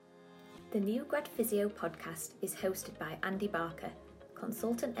The New Grad Physio podcast is hosted by Andy Barker,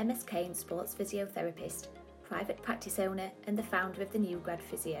 consultant MSK and sports physiotherapist, private practice owner and the founder of the New Grad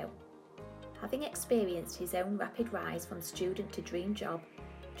Physio. Having experienced his own rapid rise from student to dream job,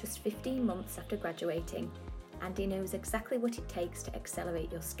 just 15 months after graduating, Andy knows exactly what it takes to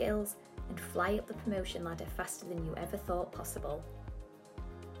accelerate your skills and fly up the promotion ladder faster than you ever thought possible.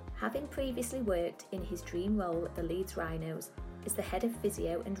 Having previously worked in his dream role at the Leeds Rhinos as the head of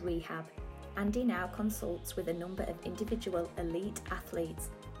physio and rehab, Andy now consults with a number of individual elite athletes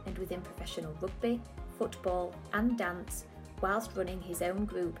and within professional rugby, football and dance, whilst running his own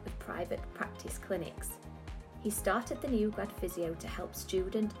group of private practice clinics. He started the New Grad Physio to help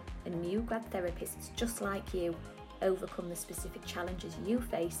student and new grad therapists just like you overcome the specific challenges you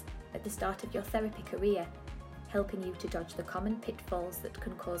face at the start of your therapy career, helping you to dodge the common pitfalls that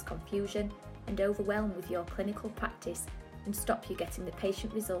can cause confusion and overwhelm with your clinical practice and stop you getting the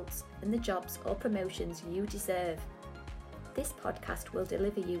patient results and the jobs or promotions you deserve. This podcast will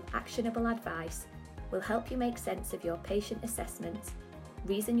deliver you actionable advice, will help you make sense of your patient assessments,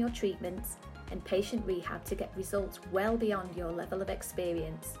 reason your treatments and patient rehab to get results well beyond your level of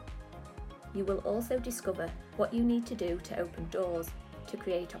experience. You will also discover what you need to do to open doors, to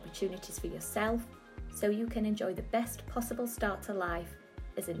create opportunities for yourself, so you can enjoy the best possible start to life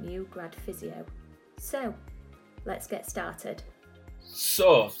as a new grad physio. So, let's get started.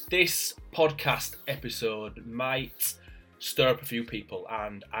 So, this podcast episode might stir up a few people,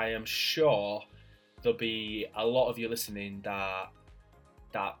 and I am sure there'll be a lot of you listening that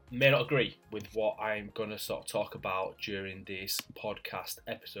may not agree with what I'm going to sort of talk about during this podcast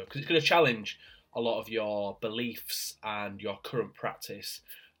episode, because it's going to challenge a lot of your beliefs and your current practice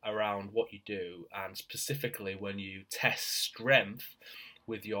around what you do, and specifically when you test strength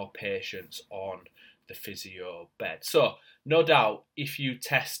with your patients on the physio bed. So no doubt if you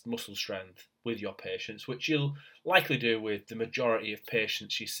test muscle strength with your patients, which you'll likely do with the majority of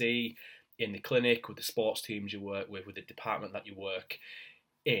patients you see in the clinic, with the sports teams you work with the department that you work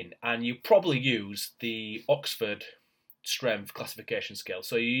in, and you probably use the Oxford strength classification scale.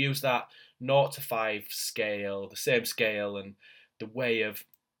 So you use that 0 to 5 scale, the same scale and the way of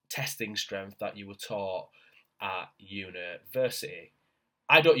testing strength that you were taught at university.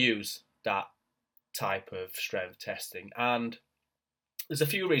 I don't use that type of strength testing, and there's a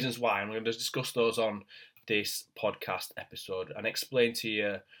few reasons why, and we're going to discuss those on this podcast episode and explain to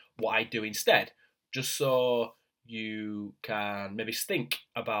you what I do instead, just so you can maybe think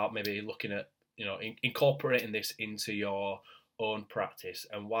about maybe looking at, incorporating this into your own practice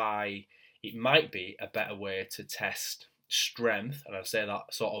and why it might be a better way to test strength. And I say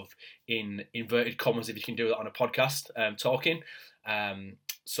that sort of in inverted commas if you can do that on a podcast, talking.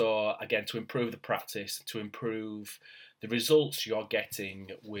 So again, to improve the practice, to improve the results you're getting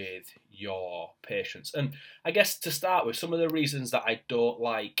with your patients. And I guess to start with, some of the reasons that I don't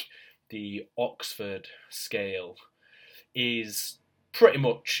like the Oxford scale is pretty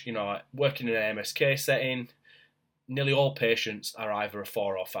much, working in an MSK setting, nearly all patients are either a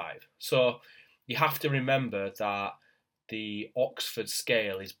 4 or 5. So you have to remember that the Oxford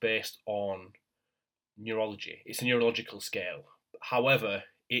scale is based on neurology. It's a neurological scale. However,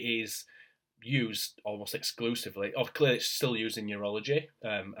 it is used almost exclusively, or clearly it's still used in neurology,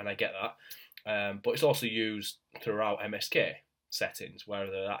 and I get that, but it's also used throughout MSK settings,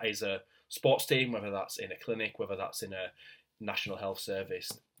 whether that is a sports team, whether that's in a clinic, whether that's in a National Health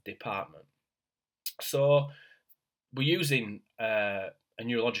Service department. So we're using a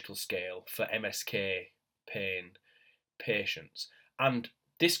neurological scale for MSK pain patients, and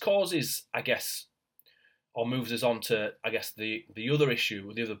this causes, I guess, or moves us on to, I guess, the other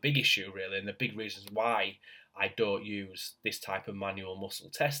issue, the other big issue really, and the big reasons why I don't use this type of manual muscle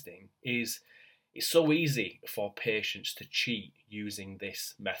testing is it's so easy for patients to cheat using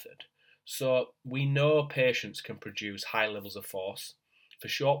this method. So we know patients can produce high levels of force for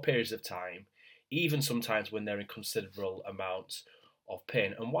short periods of time, even sometimes when they're in considerable amounts of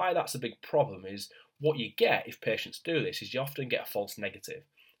pain. And why that's a big problem is what you get if patients do this is you often get a false negative.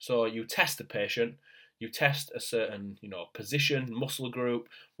 So you test the patient, you test a certain, position, muscle group,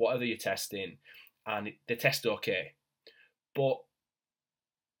 whatever you're testing, and they test okay. But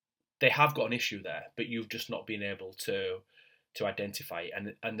they have got an issue there, but you've just not been able to identify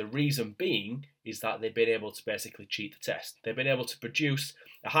it. And the reason being is that they've been able to basically cheat the test. They've been able to produce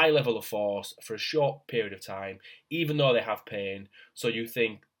a high level of force for a short period of time, even though they have pain. So you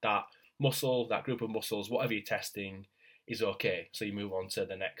think that muscle, that group of muscles, whatever you're testing is okay. So you move on to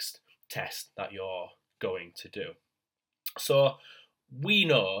the next test that you're going to do. So we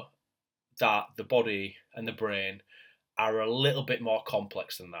know that the body and the brain are a little bit more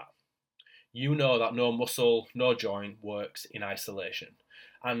complex than that. you know that no muscle, no joint works in isolation.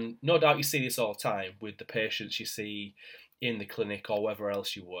 And no doubt you see this all the time with the patients you see in the clinic or wherever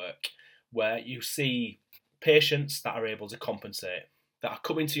else you work, where you see patients that are able to compensate, that are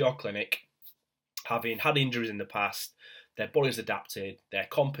coming to your clinic having had injuries in the past, their body's adapted, they're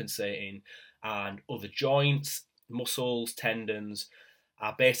compensating, and other joints, muscles, tendons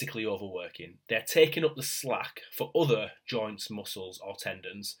are basically overworking. They're taking up the slack for other joints, muscles, or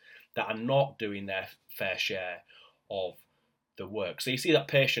tendons that are not doing their fair share of the work. So you see that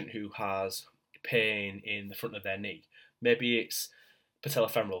patient who has pain in the front of their knee. Maybe it's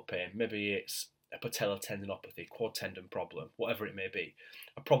patellofemoral pain, maybe it's a patellar tendinopathy, quad tendon problem, whatever it may be.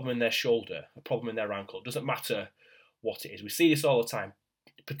 A problem in their shoulder, a problem in their ankle, doesn't matter what it is. We see this all the time,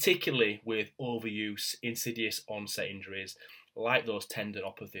 particularly with overuse, insidious onset injuries, like those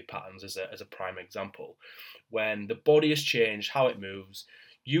tendinopathy patterns as a prime example, when the body has changed how it moves,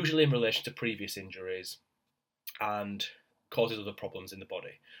 usually in relation to previous injuries, and causes other problems in the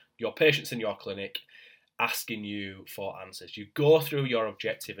body. Your patients in your clinic asking you for answers. You go through your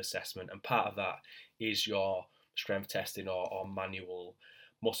objective assessment, and part of that is your strength testing or manual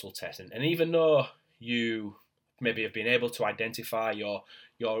muscle testing. And even though you maybe have been able to identify,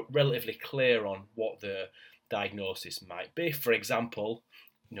 you're relatively clear on what the diagnosis might be. For example,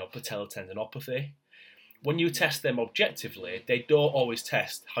 patellar tendinopathy. When you test them objectively, they don't always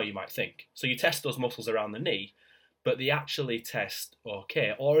test how you might think. So you test those muscles around the knee, but they actually test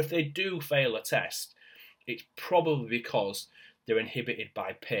okay. Or if they do fail a test, it's probably because they're inhibited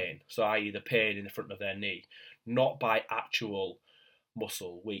by pain, so i.e. the pain in the front of their knee, not by actual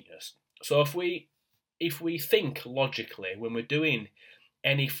muscle weakness. So if we think logically when we're doing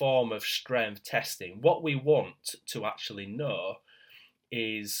any form of strength testing, what we want to actually know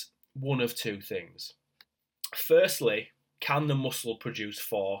is one of two things. Firstly, can the muscle produce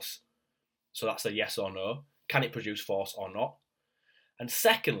force? So that's a yes or no. Can it produce force or not? And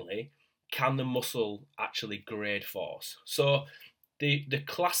secondly, can the muscle actually grade force? So the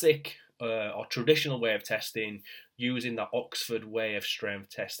classic or traditional way of testing, using that Oxford way of strength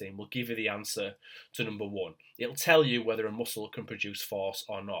testing, will give you the answer to number one. It'll tell you whether a muscle can produce force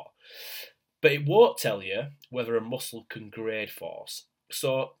or not. But it won't tell you whether a muscle can grade force.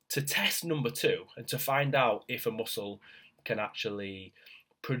 So to test number two, and to find out if a muscle can actually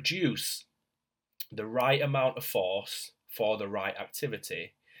produce the right amount of force for the right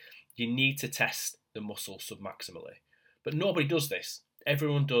activity, you need to test the muscle submaximally. But nobody does this.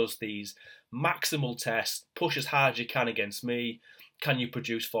 Everyone does these maximal tests, push as hard as you can against me, can you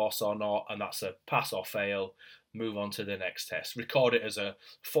produce force or not, and that's a pass or fail, move on to the next test. Record it as a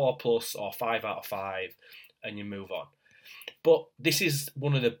 4+ or 5 out of 5, and you move on. But this is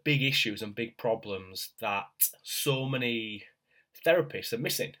one of the big issues and big problems that so many therapists are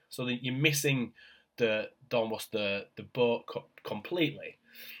missing. So that you're missing almost the boat completely.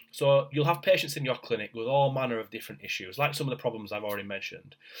 So you'll have patients in your clinic with all manner of different issues, like some of the problems I've already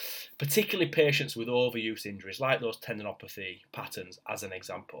mentioned, particularly patients with overuse injuries, like those tendinopathy patterns as an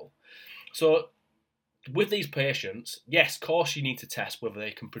example. So with these patients, yes, of course you need to test whether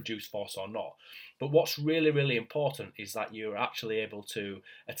they can produce force or not. But what's really, really important is that you're actually able to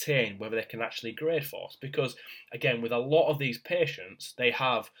attain whether they can actually grade force. Because, again, with a lot of these patients, they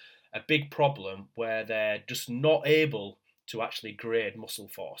have a big problem where they're just not able to actually grade muscle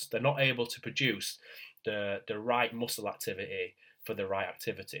force. They're not able to produce the right muscle activity for the right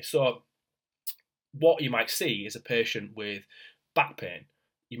activity. So what you might see is a patient with back pain.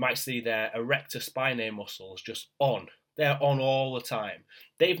 You might see their erector spinae muscles just on. They're on all the time.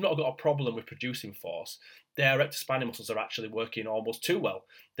 They've not got a problem with producing force. Their erector spinae muscles are actually working almost too well.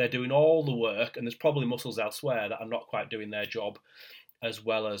 They're doing all the work, and there's probably muscles elsewhere that are not quite doing their job as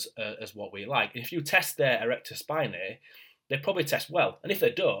well as what we like. And if you test their erector spinae, they probably test well. And if they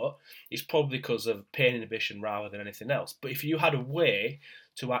don't, it's probably because of pain inhibition rather than anything else. But if you had a way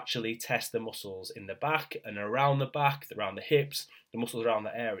to actually test the muscles in the back and around the hips, the muscles around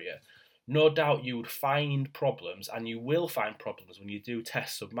the area, no doubt you would find problems, and you will find problems when you do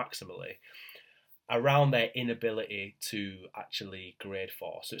test submaximally, around their inability to actually grade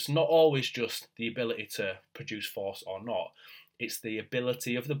force. So it's not always just the ability to produce force or not. It's the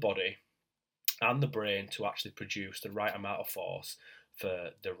ability of the body and the brain to actually produce the right amount of force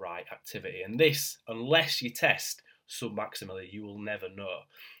for the right activity. And this, unless you test submaximally, you will never know.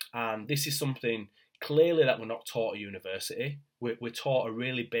 And this is something clearly that we're not taught at university. We're taught a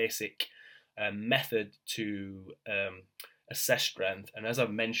really basic method to assess strength. And as I've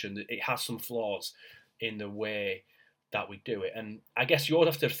mentioned, it has some flaws in the way that we do it. And I guess you would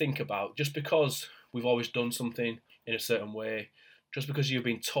have to think about, just because we've always done something in a certain way, just because you've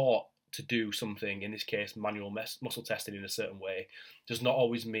been taught to do something, in this case manual muscle testing, in a certain way does not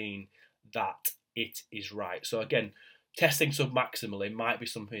always mean that it is right. So again, testing submaximally might be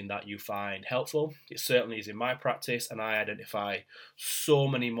something that you find helpful. It certainly is in my practice, and I identify so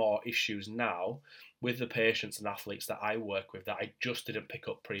many more issues now with the patients and athletes that I work with that I just didn't pick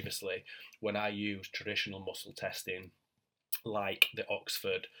up previously when I used traditional muscle testing like the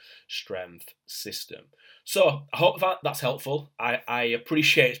Oxford Strength system. So I hope that's helpful. I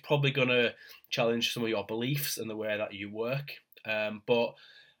appreciate it's probably going to challenge some of your beliefs and the way that you work, but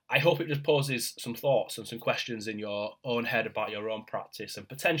I hope it just poses some thoughts and some questions in your own head about your own practice, and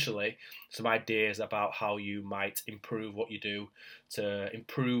potentially some ideas about how you might improve what you do to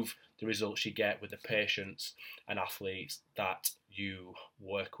improve the results you get with the patients and athletes that you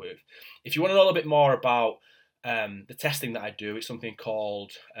work with. If you want to know a little bit more about the testing that I do, it's something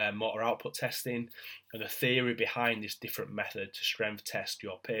called motor output testing, and the theory behind this different method to strength test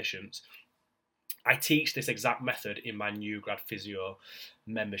your patients. I teach this exact method in my new Grad Physio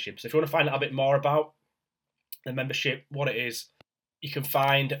membership. So if you want to find out a bit more about the membership, what it is, you can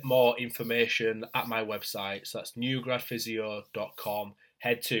find more information at my website. So that's newgradphysio.com.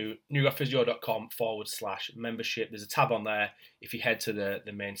 Head to newgradphysio.com/membership. There's a tab on there. If you head to the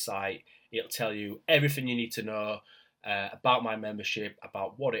main site, it'll tell you everything you need to know about my membership,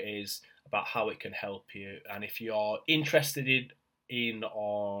 about what it is, about how it can help you. And if you're interested getting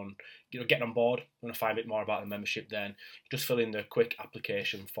on board, you want to find a bit more about the membership, then just fill in the quick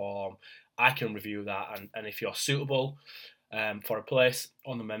application form. I can review that, and if you're suitable for a place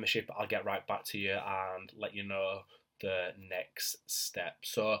on the membership, I'll get right back to you and let you know the next step.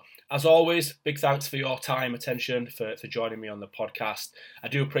 So as always, big thanks for your time, attention, for joining me on the podcast. I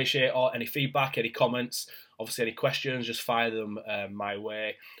do appreciate any feedback, any comments, obviously any questions, just fire them my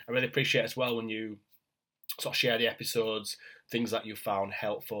way. I really appreciate as well when you sort of share the episodes, things that you found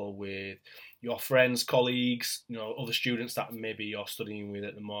helpful with your friends, colleagues, other students that maybe you're studying with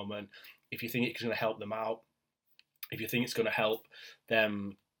at the moment. If you think it's going to help them out, if you think it's going to help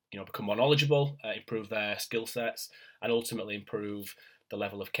them, become more knowledgeable, improve their skill sets, and ultimately improve the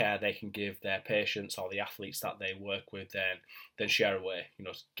level of care they can give their patients or the athletes that they work with, then share away.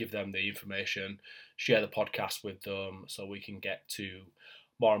 Give them the information, share the podcast with them, so we can get to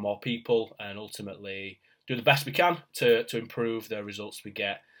more and more people, and ultimately do the best we can to improve the results we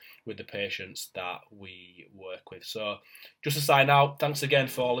get with the patients that we work with. So just to sign out, thanks again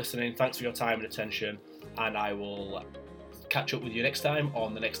for listening, thanks for your time and attention, and I will catch up with you next time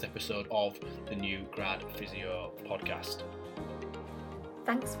on the next episode of the New Grad Physio podcast.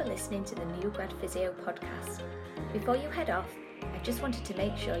 Thanks for listening to the New Grad Physio podcast. Before you head off, I just wanted to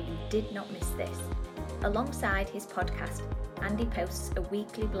make sure you did not miss this. Alongside his podcast, Andy posts a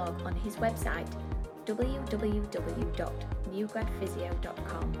weekly blog on his website,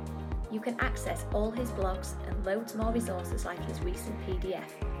 www.newgradphysio.com. You can access all his blogs and loads more resources like his recent PDF,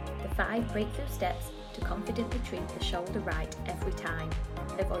 the 5 breakthrough steps to confidently treat the shoulder right every time,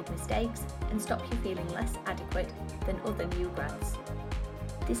 avoid mistakes and stop you feeling less adequate than other new grads.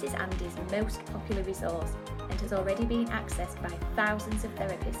 This is Andy's most popular resource and has already been accessed by thousands of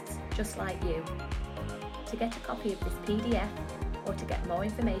therapists just like you. To get a copy of this PDF, or to get more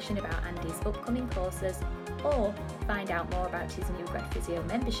information about Andy's upcoming courses, or find out more about his New Grad Physio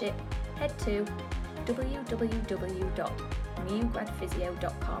membership, head to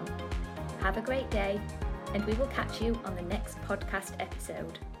www.newgradphysio.com. Have a great day, and we will catch you on the next podcast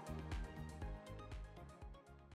episode.